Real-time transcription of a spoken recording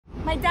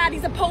My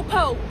daddy's a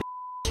po-po.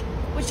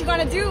 What you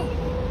gonna do?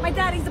 My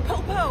daddy's a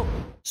po-po.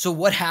 So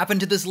what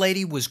happened to this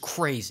lady was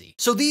crazy.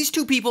 So these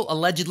two people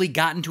allegedly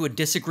got into a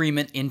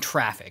disagreement in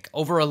traffic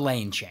over a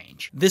lane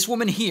change. This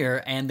woman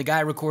here and the guy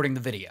recording the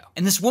video.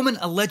 And this woman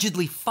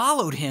allegedly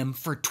followed him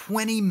for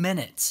 20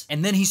 minutes.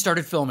 And then he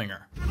started filming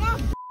her. Come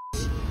on,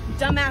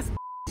 dumbass.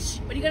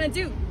 What are you gonna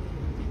do?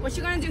 What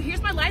you gonna do?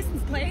 Here's my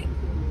license plate.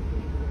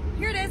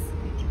 Here it is.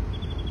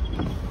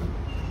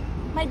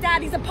 My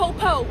daddy's a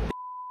po-po.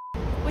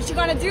 What you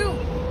gonna do?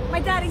 My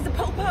daddy's a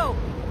po-po.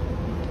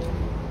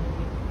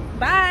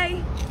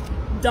 Bye,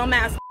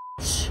 dumbass.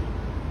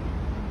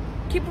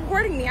 Keep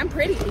recording me. I'm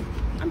pretty.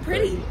 I'm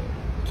pretty.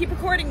 Keep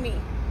recording me.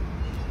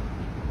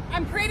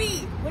 I'm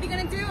pretty. What are you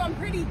gonna do? I'm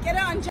pretty. Get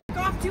on. Jack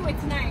off to it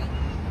tonight.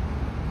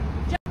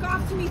 Jack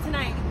off to me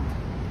tonight.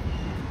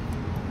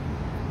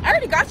 I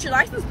already got your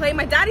license plate.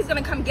 My daddy's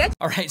gonna come get you.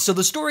 All right, so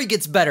the story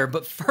gets better,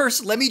 but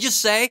first, let me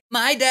just say,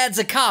 my dad's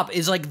a cop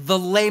is like the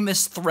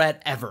lamest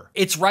threat ever.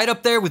 It's right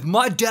up there with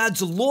my dad's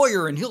a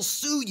lawyer and he'll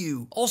sue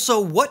you. Also,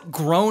 what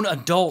grown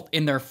adult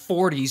in their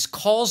 40s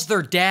calls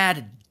their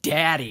dad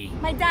daddy?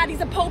 My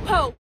daddy's a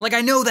po-po. Like,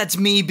 I know that's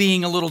me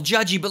being a little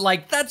judgy, but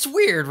like, that's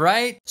weird,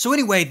 right? So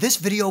anyway, this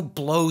video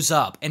blows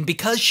up, and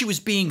because she was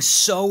being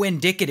so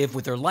indicative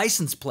with her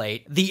license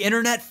plate, the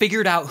internet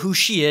figured out who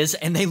she is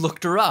and they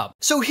looked her up.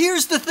 So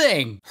here's the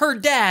thing. Her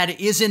dad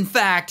is in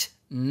fact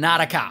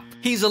not a cop.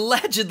 He's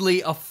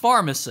allegedly a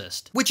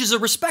pharmacist, which is a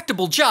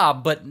respectable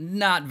job, but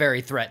not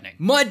very threatening.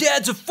 My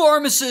dad's a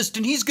pharmacist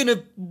and he's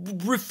gonna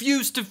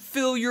refuse to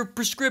fill your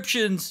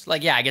prescriptions.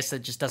 Like, yeah, I guess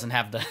that just doesn't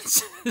have the,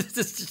 it's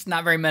just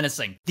not very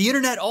menacing. The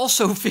internet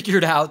also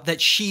figured out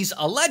that she's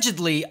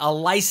allegedly a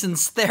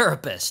licensed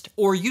therapist,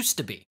 or used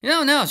to be.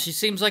 No, she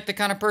seems like the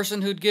kind of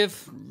person who'd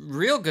give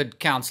real good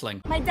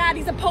counseling. My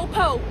daddy's a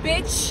po-po,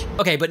 bitch.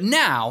 Okay, but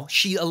now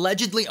she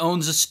allegedly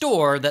owns a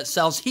store that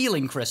sells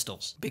healing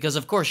crystals, because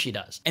of course she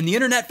does. And the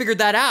internet figured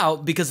that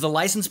out because the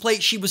license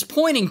plate she was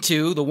pointing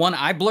to, the one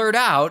I blurred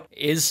out,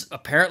 is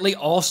apparently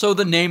also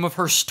the name of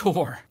her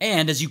store.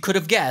 And as you could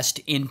have guessed,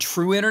 in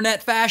true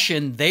internet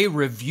fashion, they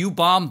review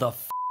bombed the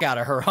f out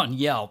of her on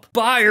Yelp.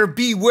 Buyer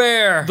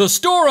beware! The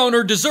store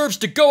owner deserves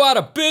to go out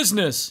of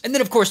business! And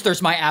then of course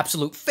there's my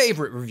absolute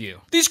favorite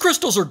review. These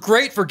crystals are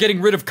great for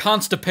getting rid of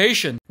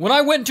constipation. When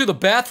I went into the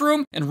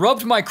bathroom and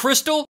rubbed my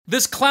crystal,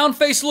 this clown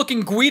face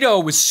looking Guido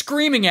was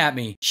screaming at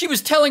me. She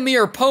was telling me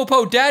her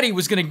po-po daddy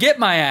was gonna get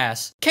my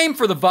ass. Came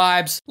for the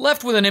vibes,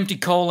 left with an empty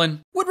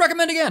colon. Would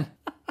recommend again.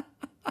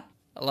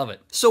 I love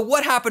it. So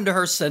what happened to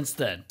her since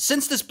then?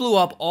 Since this blew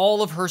up,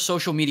 all of her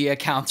social media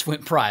accounts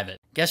went private.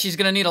 Guess she's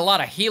gonna need a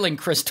lot of healing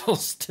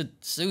crystals to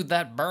soothe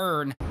that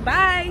burn.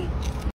 Bye.